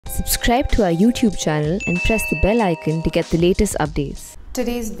Subscribe to our YouTube channel and press the bell icon to get the latest updates.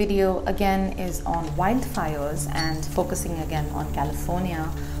 Today's video again is on wildfires and focusing again on California,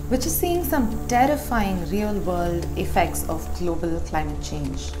 which is seeing some terrifying real-world effects of global climate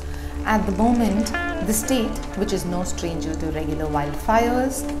change. At the moment, the state, which is no stranger to regular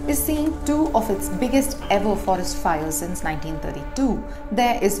wildfires, is seeing two of its biggest ever forest fires since 1932.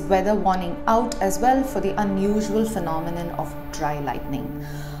 There is weather warning out as well for the unusual phenomenon of dry lightning.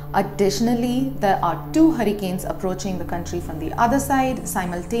 Additionally, there are two hurricanes approaching the country from the other side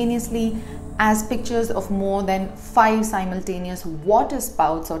simultaneously, as pictures of more than 5 simultaneous water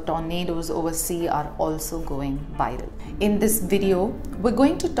spouts or tornadoes over sea are also going viral. In this video, we're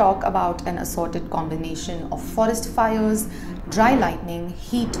going to talk about an assorted combination of forest fires, dry lightning,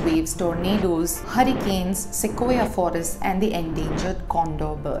 heat waves, tornadoes, hurricanes, sequoia forests, and the endangered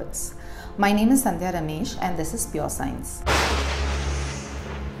condor birds. My name is Sandhya Ramesh and this is Pure Science.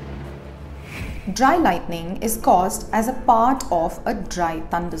 Dry lightning is caused as a part of a dry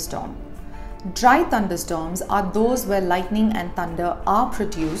thunderstorm. Dry thunderstorms are those where lightning and thunder are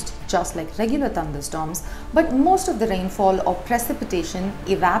produced just like regular thunderstorms, but most of the rainfall or precipitation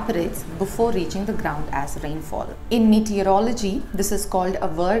evaporates before reaching the ground as rainfall. In meteorology, this is called a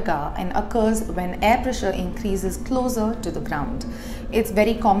virga and occurs when air pressure increases closer to the ground. It's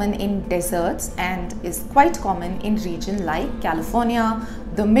very common in deserts and is quite common in regions like California,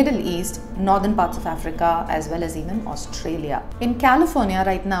 the Middle East, northern parts of Africa, as well as even Australia. In California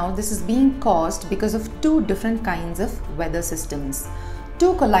right now, this is being caused because of two different kinds of weather systems.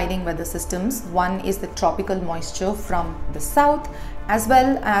 Two colliding weather systems. One is the tropical moisture from the south, as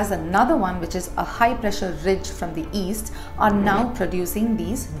well as another one which is a high pressure ridge from the east, are now producing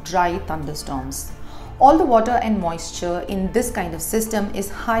these dry thunderstorms. All the water and moisture in this kind of system is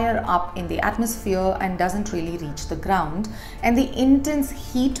higher up in the atmosphere and doesn't really reach the ground, and the intense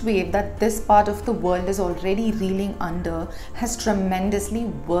heat wave that this part of the world is already reeling under has tremendously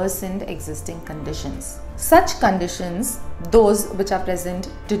worsened existing conditions. Such conditions, those which are present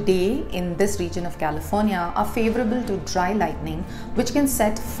today in this region of California, are favorable to dry lightning, which can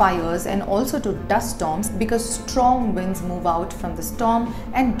set fires, and also to dust storms because strong winds move out from the storm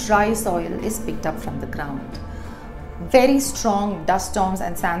and dry soil is picked up from the ground. Very strong dust storms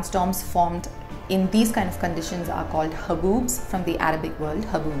and sandstorms formed in these kind of conditions are called haboobs, from the Arabic word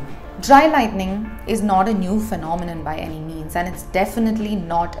haboob. Dry lightning is not a new phenomenon by any means, and it's definitely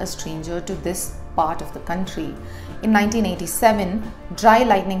not a stranger to this part of the country. In 1987, dry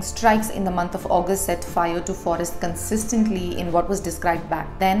lightning strikes in the month of August set fire to forests consistently in what was described back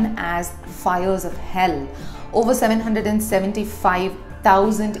then as fires of hell. Over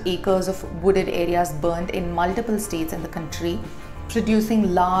 775,000 acres of wooded areas burned in multiple states in the country,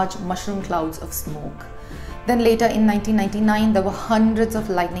 producing large mushroom clouds of smoke. Then later in 1999, there were hundreds of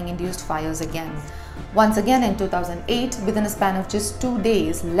lightning-induced fires again. Once again in 2008, within a span of just 2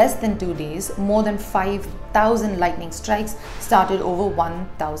 days, less than 2 days, more than 5,000 lightning strikes started over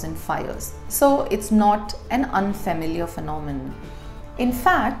 1,000 fires. So it's not an unfamiliar phenomenon. In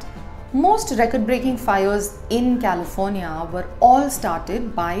fact, most record-breaking fires in California were all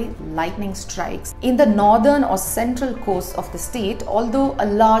started by lightning strikes in the northern or central coast of the state, although a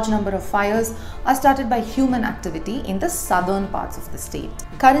large number of fires are started by human activity in the southern parts of the state.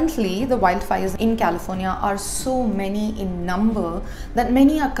 Currently, the wildfires in California are so many in number that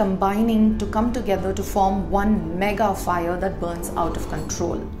many are combining to come together to form one mega fire that burns out of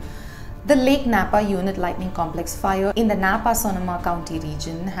control. The Lake Napa Unit Lightning Complex fire in the Napa-Sonoma County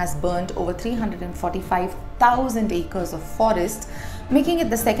region has burnt over 345,000 acres of forest, making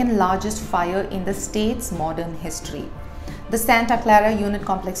it the second largest fire in the state's modern history. The Santa Clara Unit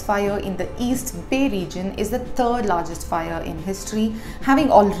Complex fire in the East Bay region is the third largest fire in history,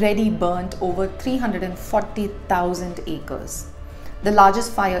 having already burnt over 340,000 acres. The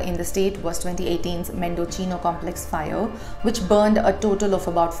largest fire in the state was 2018's Mendocino complex fire, which burned a total of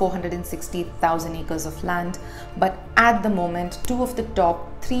about 460,000 acres of land. But at the moment, two of the top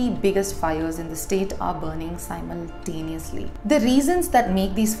 3 biggest fires in the state are burning simultaneously. The reasons that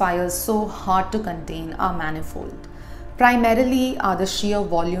make these fires so hard to contain are manifold. Primarily are the sheer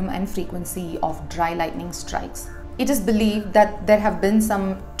volume and frequency of dry lightning strikes. It is believed that there have been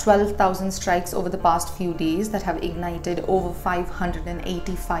some 12,000 strikes over the past few days that have ignited over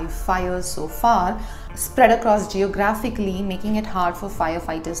 585 fires so far, spread across geographically, making it hard for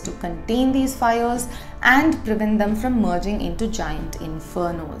firefighters to contain these fires and prevent them from merging into giant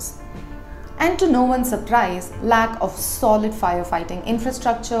infernos. And to no one's surprise, lack of solid firefighting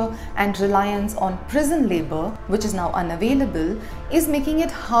infrastructure and reliance on prison labor, which is now unavailable, is making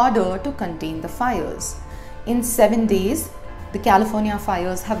it harder to contain the fires. In 7 days, The California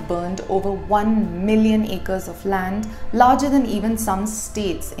fires have burned over 1 million acres of land, larger than even some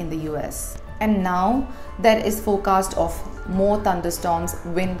states in the US. And now there is forecast of more thunderstorms,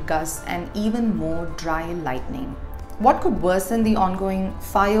 wind gusts, and even more dry lightning. What could worsen the ongoing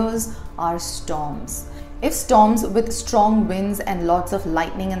fires are storms. If storms with strong winds and lots of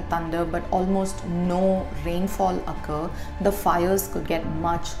lightning and thunder but almost no rainfall occur, the fires could get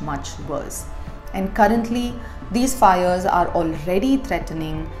much worse. And currently, these fires are already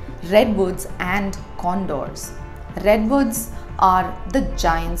threatening redwoods and condors. Redwoods are the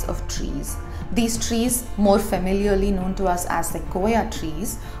giants of trees. These trees, more familiarly known to us as sequoia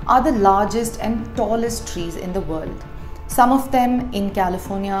trees, are the largest and tallest trees in the world. Some of them in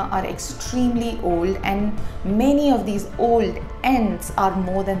California are extremely old, and many of these old ends are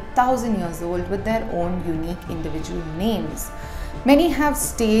more than 1,000 years old with their own unique individual names. Many have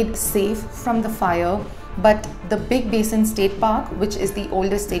stayed safe from the fire, but the Big Basin State Park, which is the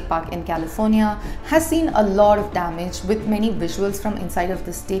oldest state park in California, has seen a lot of damage, with many visuals from inside of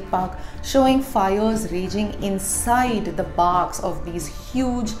the state park showing fires raging inside the barks of these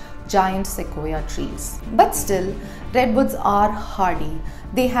huge giant sequoia trees. But still, redwoods are hardy.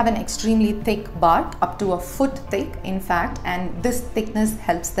 They have an extremely thick bark, up to a foot thick in fact, and this thickness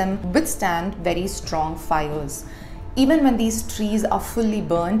helps them withstand very strong fires. Even when these trees are fully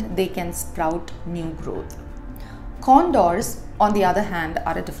burned, they can sprout new growth. Condors, on the other hand,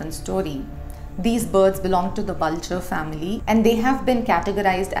 are a different story. These birds belong to the vulture family, and they have been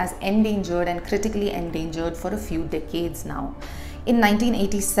categorized as endangered and critically endangered for a few decades now. In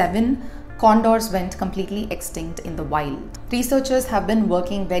 1987, condors went completely extinct in the wild. Researchers have been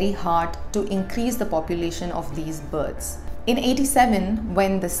working very hard to increase the population of these birds. In 87,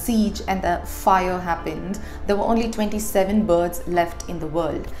 when the siege and the fire happened, there were only 27 birds left in the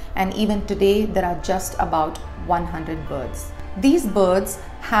world, and even today there are just about 100 birds. These birds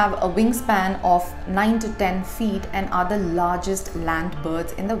have a wingspan of 9 to 10 feet and are the largest land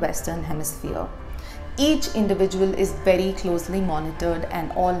birds in the Western Hemisphere. Each individual is very closely monitored,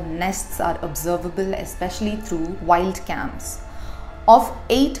 and all nests are observable, especially through wild cams. Of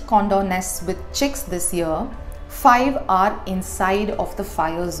 8 condor nests with chicks this year, 5 are inside of the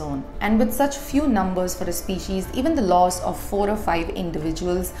fire zone, and with such few numbers for a species, even the loss of 4 or 5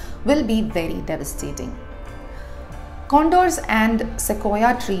 individuals will be very devastating. Condors and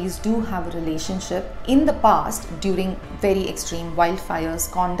sequoia trees do have a relationship. In the past, during very extreme wildfires,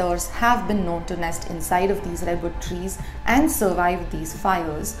 condors have been known to nest inside of these redwood trees and survive these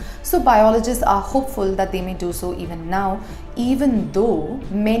fires. So biologists are hopeful that they may do so even now, even though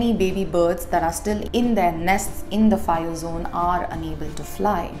many baby birds that are still in their nests in the fire zone are unable to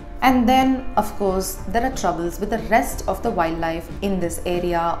fly. And then, of course, there are troubles with the rest of the wildlife in this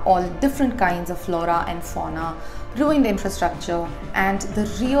area, all different kinds of flora and fauna, ruined infrastructure, and the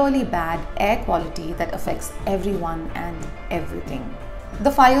really bad air quality that affects everyone and everything.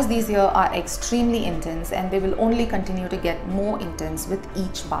 The fires this year are extremely intense, and they will only continue to get more intense with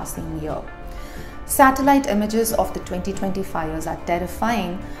each passing year. Satellite images of the 2020 fires are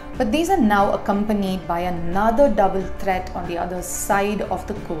terrifying, but these are now accompanied by another double threat on the other side of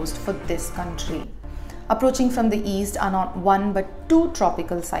the coast for this country. Approaching from the east are not one but 2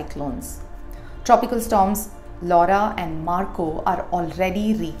 tropical cyclones. Tropical storms Laura and Marco are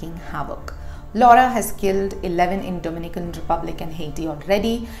already wreaking havoc. Laura has killed 11 in Dominican Republic and Haiti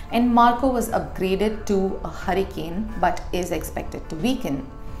already, and Marco was upgraded to a hurricane but is expected to weaken.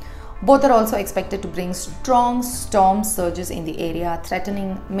 Both are also expected to bring strong storm surges in the area,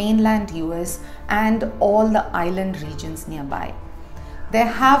 threatening mainland US and all the island regions nearby. There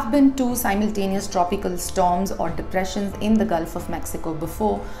have been 2 simultaneous tropical storms or depressions in the Gulf of Mexico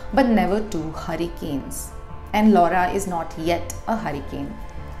before, but never 2 hurricanes. And Laura is not yet a hurricane.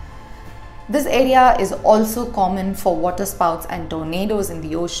 This area is also common for waterspouts and tornadoes in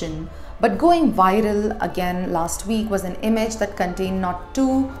the ocean, but going viral again last week was an image that contained not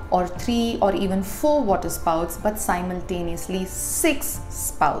 2 or 3 or even 4 waterspouts, but simultaneously 6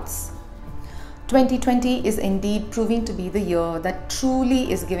 spouts. 2020 is indeed proving to be the year that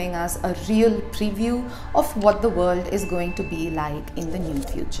truly is giving us a real preview of what the world is going to be like in the near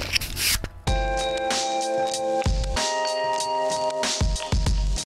future.